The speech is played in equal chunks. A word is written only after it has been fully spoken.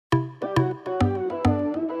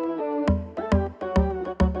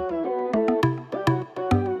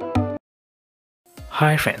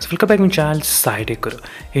Hi friends, welcome back to my channel Saichaitanya.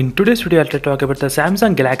 In today's video, I'll talk about the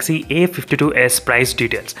Samsung Galaxy A52s price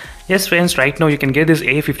details. Yes friends, right now you can get this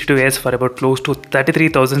A52s for about close to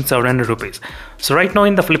 33,700 rupees. So right now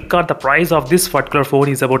in the Flipkart, the price of this particular phone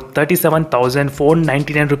is about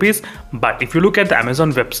 37,499 rupees. But if you look at the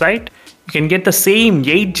Amazon website, you can get the same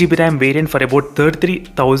 8GB RAM variant for about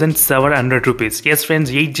 33,700 rupees. Yes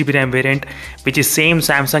friends, 8GB RAM variant, which is same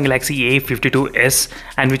Samsung Galaxy A52s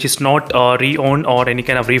and which is not re-owned or any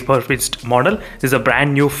kind of refurbished model. This is a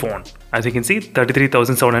brand new phone. As you can see,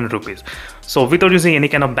 33,700 rupees. So without using any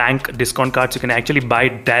kind of bank discount cards, you can actually buy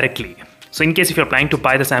it directly. So in case if you're planning to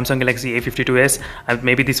buy the Samsung Galaxy A52s,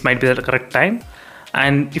 maybe this might be the correct time.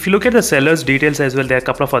 And if you look at the sellers details as well, there are a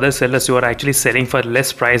couple of other sellers who are actually selling for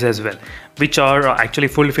less price as well, which are actually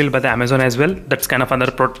fulfilled by the Amazon as well. That's kind of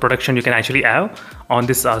another production you can actually have on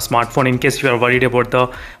this smartphone in case you are worried about the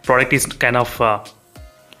product is kind of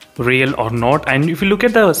real or not. And if you look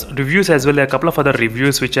at the reviews as well, there are a couple of other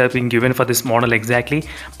reviews which have been given for this model exactly,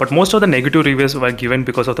 but most of the negative reviews were given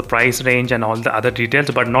because of the price range and all the other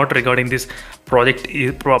details, but not regarding this product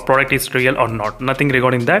is real or not, nothing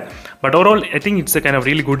regarding that. But overall, I think it's a kind of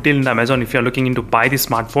really good deal in Amazon if you're looking into buy this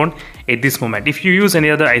smartphone at this moment. If you use any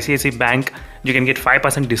other ICICI bank, you can get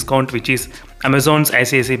 5% discount, which is Amazon's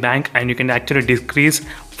ICICI bank, and you can actually decrease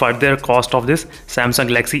further cost of this Samsung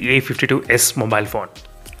Galaxy A52s mobile phone.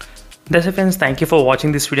 That's it friends, thank you for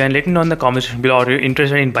watching this video and let me know in the comment section below, are you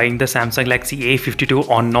interested in buying the Samsung Galaxy A52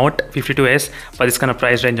 or not, 52s for this kind of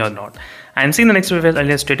price range or not. And see you in the next video, I'll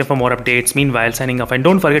just straight up for more updates. Meanwhile, signing off, and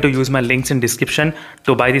don't forget to use my links in description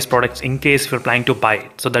to buy these products in case you're planning to buy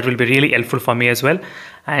it. So that will be really helpful for me as well.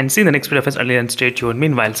 And see you in the next video friends, and stay tuned.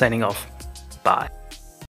 Meanwhile, signing off. Bye.